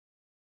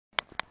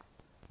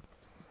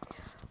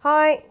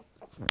Hi,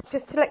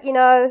 just to let you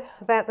know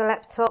about the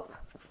laptop,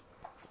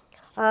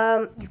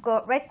 you've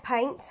got red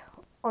paint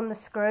on the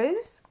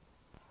screws,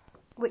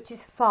 which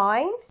is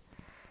fine,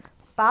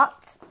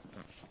 but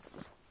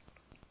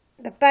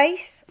the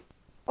base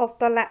of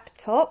the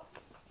laptop,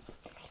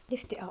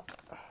 lift it up,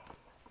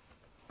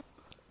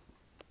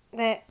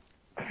 there,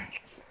 what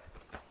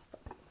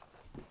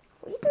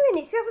are you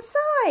doing? It's the other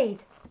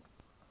side.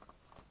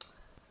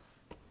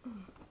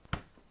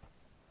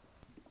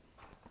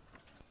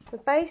 The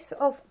base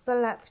of the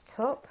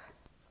laptop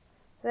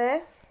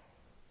there,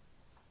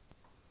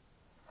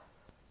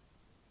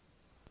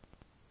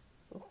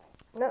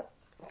 no,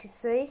 you can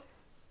see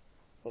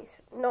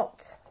it's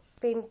not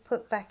been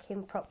put back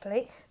in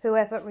properly,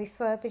 whoever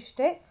refurbished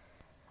it,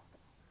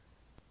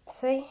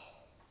 see,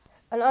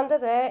 and under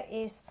there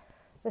is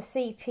the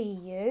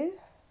CPU.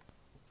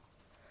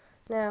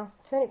 Now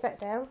turn it back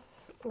down,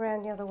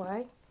 around the other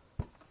way,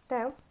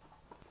 down,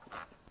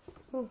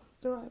 Oh,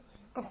 the right way.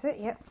 That's it,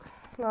 yep.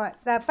 Right,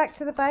 now back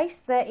to the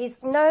base. There is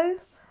no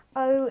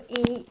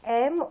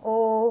OEM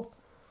or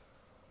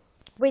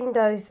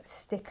Windows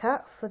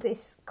sticker for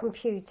this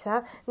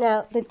computer.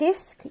 Now, the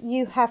disc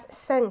you have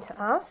sent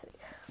us,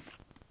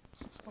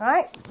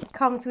 right,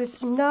 comes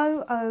with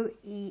no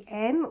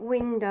OEM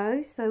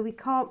Windows, so we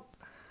can't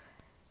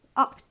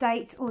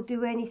update or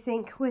do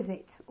anything with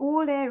it.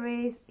 All there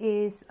is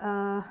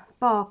a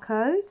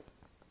barcode,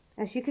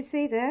 as you can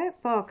see there,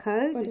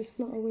 barcode. But it's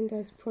not a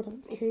Windows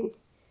product key.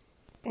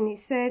 And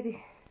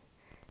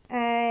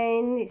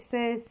it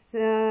says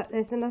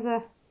there's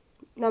another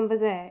number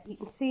there. You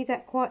can see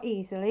that quite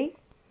easily.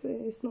 But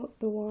it's not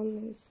the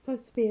one. It's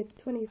supposed to be a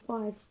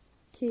 25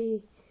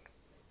 key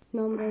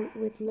number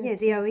with letters. Yeah,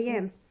 the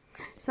OEM.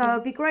 So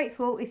I'd be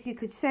grateful if you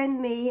could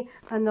send me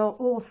an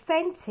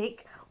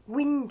authentic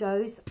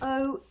Windows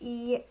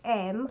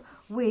OEM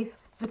with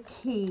the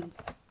key,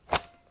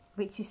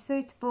 which is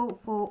suitable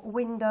for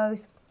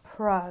Windows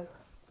Pro.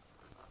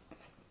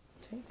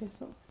 Take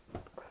this off.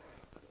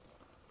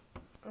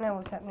 Now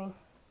what's happening?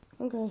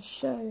 I'm going to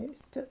show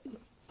it. It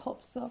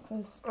pops up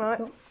as Right.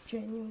 not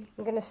genuine.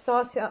 I'm going to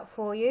start it up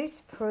for you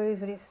to prove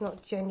that it's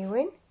not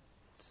genuine.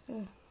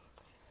 So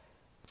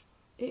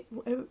it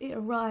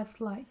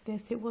arrived like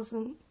this. It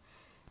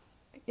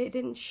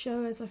didn't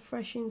show as a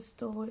fresh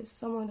install. It's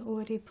someone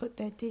already put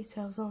their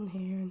details on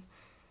here, and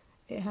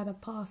it had a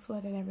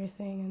password and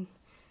everything, and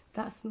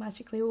that's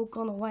magically all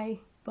gone away.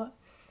 But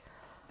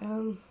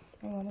hang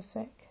on a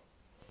sec.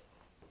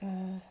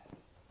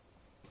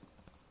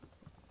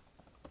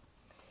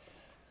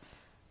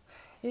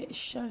 It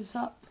shows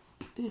up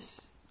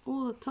this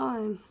all the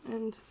time,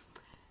 and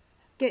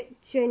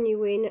Get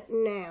genuine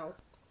now.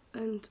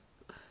 and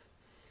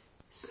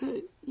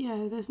so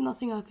yeah, there's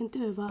nothing I can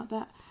do about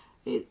that.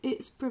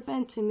 It's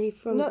preventing me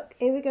from. Look,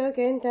 here we go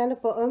again, down the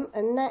bottom,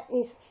 and that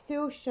is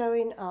still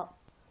showing up.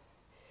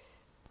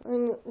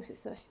 And what's it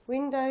say?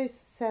 Windows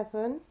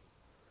 7,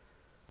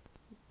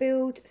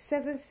 build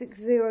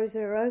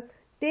 7600.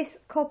 This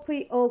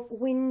copy of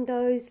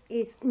Windows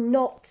is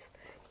not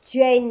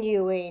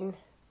genuine.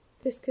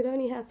 This could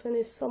only happen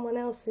if someone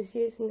else is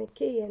using the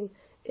key, and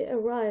it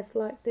arrived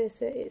like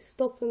this. It's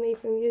stopping me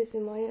from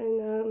using my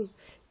own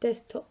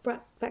desktop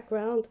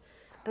background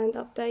and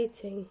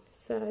updating.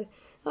 So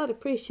I'd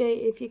appreciate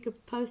if you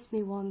could post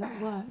me one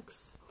that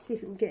works. See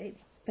if we can get it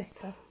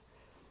better.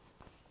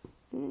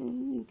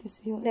 You can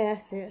see what. Yeah,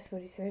 that's it, that's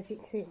what it says. You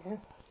can see it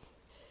now.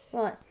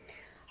 Right.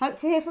 Hope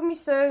to hear from you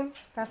soon.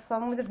 Have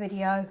fun with the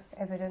video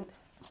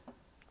evidence.